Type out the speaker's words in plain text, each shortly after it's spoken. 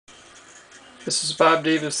This is Bob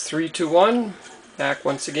Davis 321, back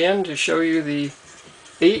once again to show you the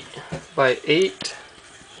 8 by 8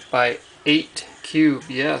 by 8 cube.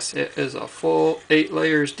 Yes, it is a full 8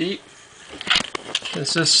 layers deep. It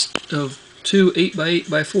consists of two 8 by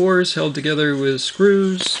 8 by 4s held together with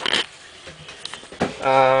screws.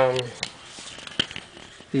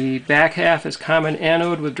 The back half is common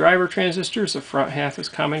anode with driver transistors. The front half is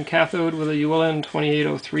common cathode with a ULN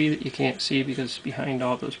 2803 that you can't see because it's behind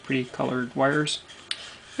all those pretty colored wires.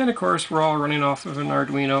 And of course we're all running off of an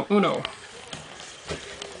Arduino Uno.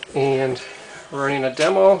 And we're running a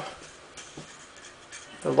demo.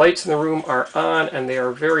 The lights in the room are on and they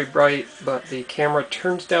are very bright, but the camera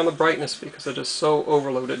turns down the brightness because it is so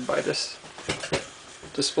overloaded by this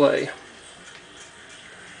display.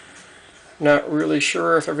 Not really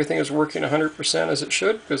sure if everything is working 100% as it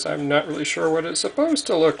should, because I'm not really sure what it's supposed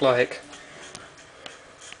to look like.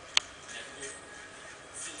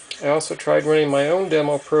 I also tried running my own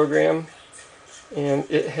demo program, and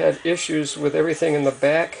it had issues with everything in the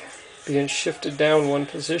back being shifted down one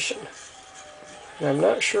position. And I'm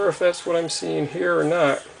not sure if that's what I'm seeing here or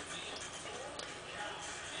not.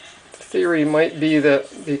 The theory might be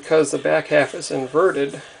that because the back half is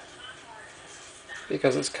inverted,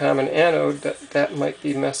 because it's common anode, that might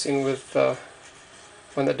be messing with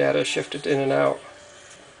when the data is shifted in and out.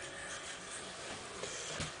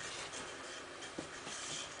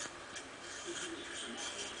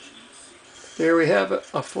 There we have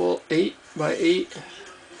a full 8 by 8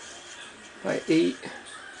 by 8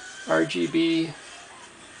 RGB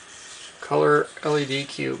color LED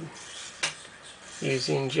cube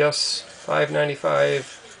using just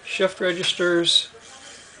 595 shift registers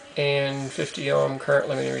and 50 ohm current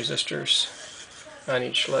limiting resistors on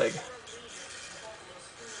each leg.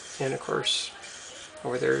 And of course,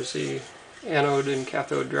 over there is the anode and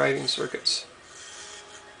cathode driving circuits.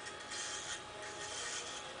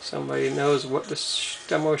 Somebody knows what this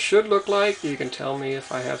demo should look like, you can tell me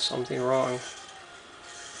if I have something wrong.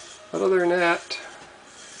 But other than that,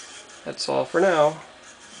 that's all for now.